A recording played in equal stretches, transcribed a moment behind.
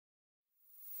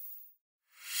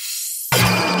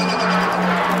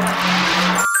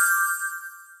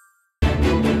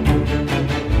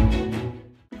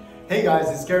guys,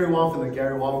 it's Gary Wong from the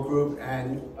Gary Wong Group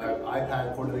and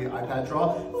quarterly iPad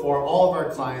draw for all of our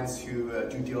clients who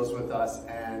do deals with us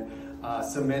and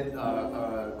submit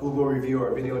a Google review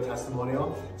or video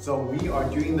testimonial. So we are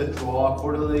doing the draw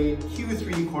quarterly,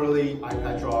 Q3 quarterly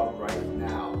iPad draw right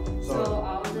now. So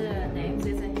all the names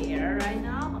is here right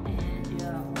now, and we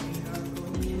are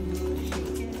going to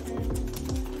shake it.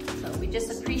 So we just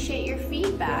appreciate your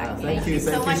feedback. Yeah, thank you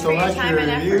so much for your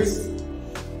reviews.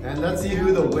 And let's see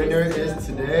who the winner is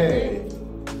today.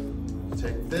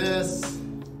 Check this.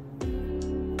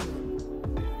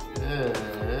 And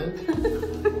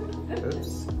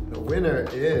oops, the winner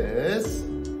is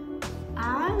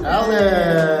Alice.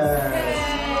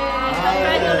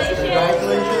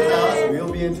 Congratulations, Alice.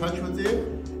 We'll be in touch with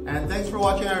you. And thanks for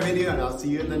watching our video, and I'll see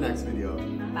you in the next video.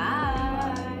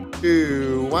 Bye.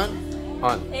 2, 1,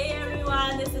 on. Hey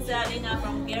everyone, this is Alina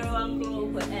from Gary Wong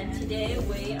Group, and today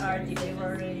we are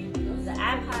delivering the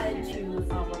iPad to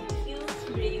our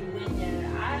Q3 winner,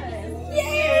 Alice.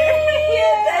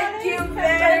 Yay! Thank you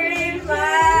very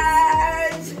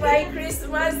much! My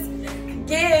Christmas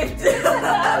gift!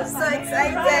 I'm so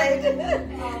excited!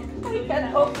 I can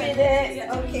open it.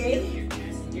 Okay.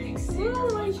 Oh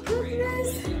my goodness!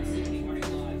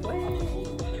 I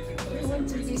want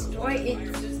to destroy it.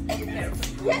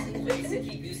 Yes!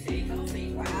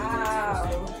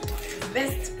 Wow!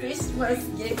 Best Christmas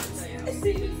gift!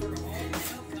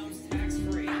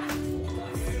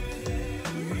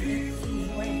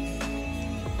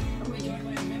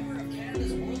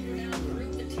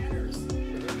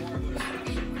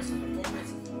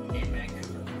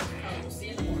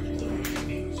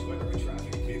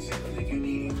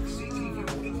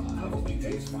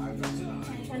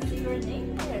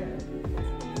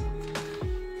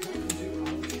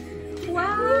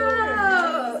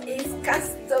 Wow! It's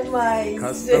customized.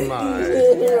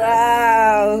 Customized.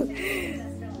 Wow!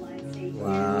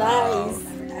 Wow. Nice.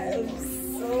 I'm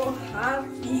so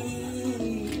happy.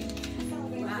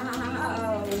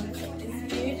 Wow! It's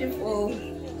beautiful.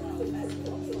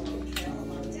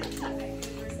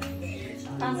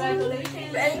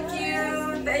 Congratulations. Thank you.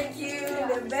 Thank you.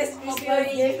 The best Christmas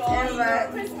gift ever.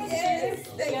 Yes.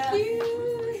 Thank you.